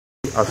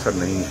असर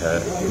नहीं है।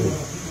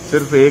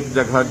 सिर्फ एक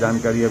जगह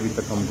जानकारी अभी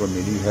तक हमको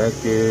मिली है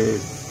कि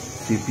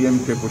सीपीएम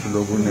के कुछ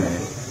लोगों ने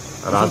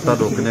रास्ता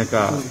रोकने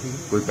का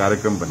कोई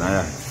कार्यक्रम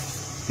बनाया है।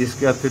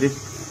 इसके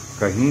अतिरिक्त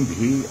कहीं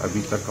भी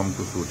अभी तक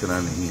हमको सूचना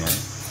नहीं है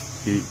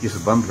कि इस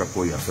बंद का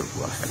कोई असर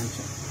हुआ है।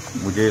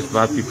 मुझे इस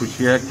बात की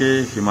खुशी है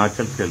कि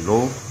हिमाचल के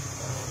लोग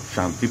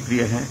शांति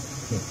प्रिय हैं,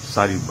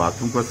 सारी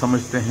बातों को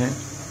समझते हैं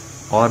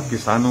और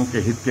किसानों के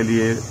हित के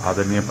लिए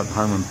आदरणीय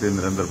प्रधानमंत्री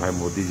नरेंद्र भाई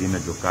मोदी जी ने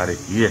जो कार्य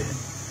किए हैं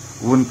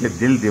वो उनके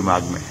दिल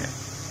दिमाग में है।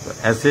 तो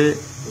ऐसे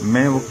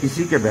में वो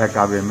किसी के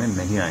बहकावे में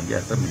नहीं आएंगे,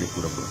 ऐसा मुझे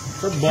पूरा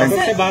भरोसा।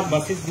 बॉर्डर से बात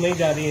बसेस नहीं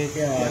जा रही है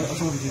क्या?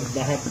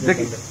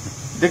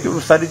 देखिए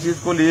उस सारी चीज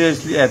को लिए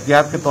इसलिए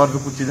एहतियात के तौर पर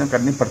कुछ चीजें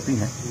करनी पड़ती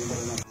हैं।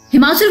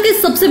 हिमाचल की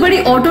सबसे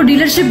बड़ी ऑटो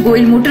डीलरशिप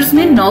गोयल मोटर्स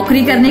में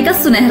नौकरी करने का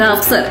सुनहरा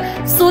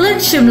अवसर सोलन,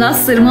 शिमला,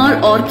 सिरमौर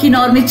और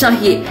किन्नौर में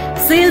चाहिए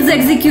sales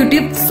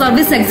executive,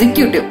 service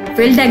executive,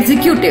 field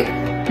executive,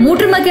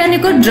 motor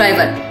mechanic और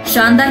ड्राइवर।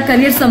 शानदार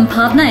करियर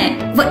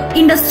संभावनाएं व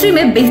इंडस्ट्री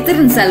में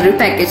बेहतरीन सैलरी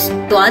पैकेज।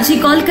 तो आज ही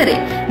कॉल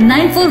करें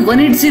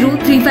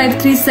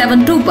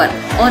 9418035372 पर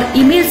और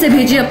ईमेल से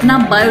भेजिए अपना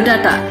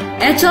बायोडाटा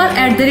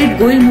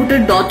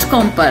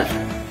hr@goilmotor.com पर।